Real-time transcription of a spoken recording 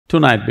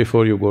Tonight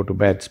before you go to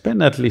bed,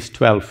 spend at least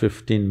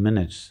 12–15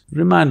 minutes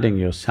reminding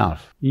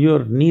yourself,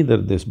 you're neither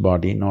this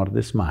body nor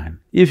this mind.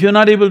 If you're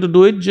not able to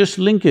do it, just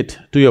link it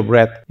to your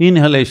breath.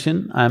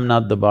 Inhalation, I'm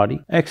not the body.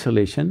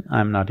 Exhalation,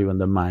 I'm not even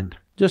the mind.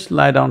 Just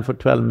lie down for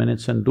 12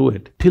 minutes and do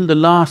it till the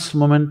last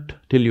moment,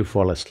 till you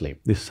fall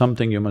asleep. This is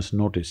something you must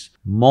notice.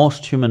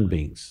 Most human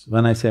beings,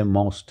 when I say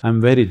most,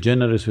 I'm very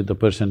generous with the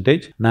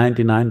percentage,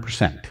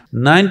 99%.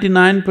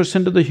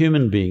 99% of the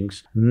human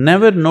beings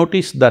never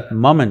notice that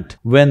moment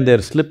when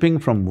they're slipping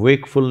from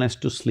wakefulness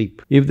to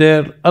sleep. If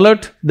they're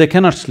alert, they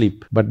cannot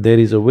sleep, but there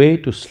is a way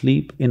to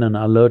sleep in an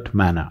alert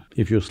manner.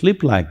 If you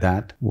sleep like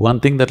that, one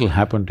thing that'll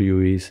happen to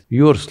you is,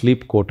 your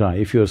sleep quota,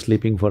 if you're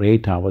sleeping for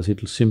 8 hours,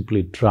 it'll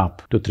simply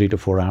drop to 3 to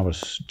 4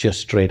 hours just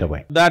straight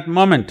away. That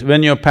moment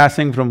when you're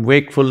passing from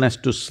wakefulness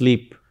to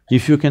sleep,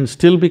 if you can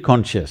still be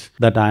conscious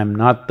that I am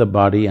not the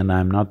body and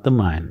I am not the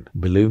mind,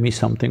 believe me,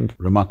 something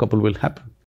remarkable will happen.